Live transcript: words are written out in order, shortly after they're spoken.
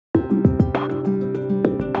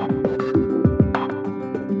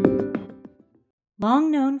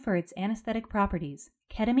Long known for its anesthetic properties,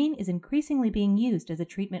 ketamine is increasingly being used as a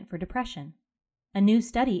treatment for depression. A new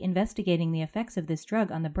study investigating the effects of this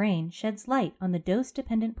drug on the brain sheds light on the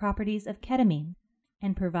dose-dependent properties of ketamine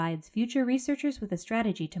and provides future researchers with a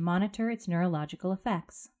strategy to monitor its neurological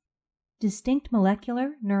effects. Distinct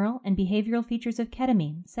molecular, neural, and behavioral features of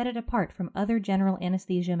ketamine set it apart from other general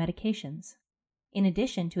anesthesia medications. In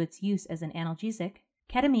addition to its use as an analgesic,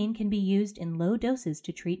 ketamine can be used in low doses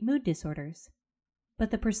to treat mood disorders. But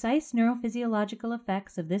the precise neurophysiological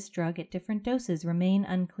effects of this drug at different doses remain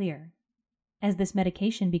unclear. As this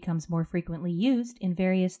medication becomes more frequently used in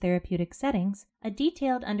various therapeutic settings, a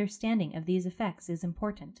detailed understanding of these effects is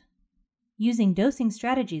important. Using dosing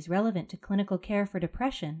strategies relevant to clinical care for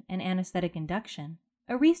depression and anesthetic induction,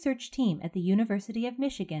 a research team at the University of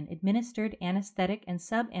Michigan administered anesthetic and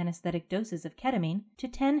sub-anesthetic doses of ketamine to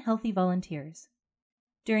 10 healthy volunteers.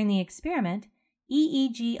 During the experiment,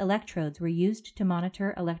 EEG electrodes were used to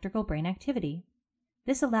monitor electrical brain activity.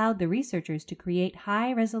 This allowed the researchers to create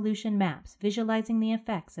high-resolution maps visualizing the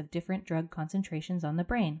effects of different drug concentrations on the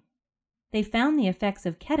brain. They found the effects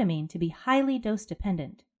of ketamine to be highly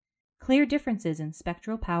dose-dependent. Clear differences in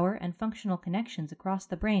spectral power and functional connections across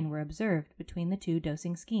the brain were observed between the two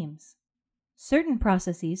dosing schemes. Certain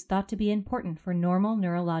processes thought to be important for normal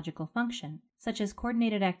neurological function, such as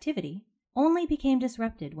coordinated activity, only became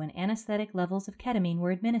disrupted when anesthetic levels of ketamine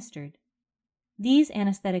were administered. These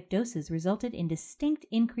anesthetic doses resulted in distinct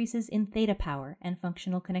increases in theta power and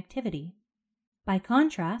functional connectivity. By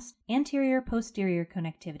contrast, anterior-posterior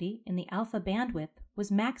connectivity in the alpha bandwidth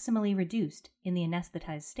was maximally reduced in the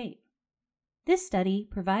anesthetized state. This study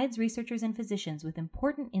provides researchers and physicians with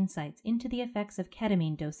important insights into the effects of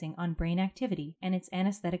ketamine dosing on brain activity and its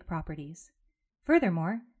anesthetic properties.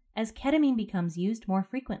 Furthermore, as ketamine becomes used more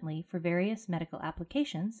frequently for various medical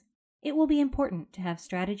applications, it will be important to have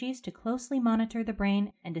strategies to closely monitor the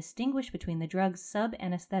brain and distinguish between the drug's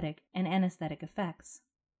sub-anesthetic and anesthetic effects.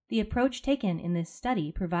 The approach taken in this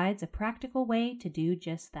study provides a practical way to do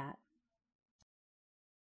just that.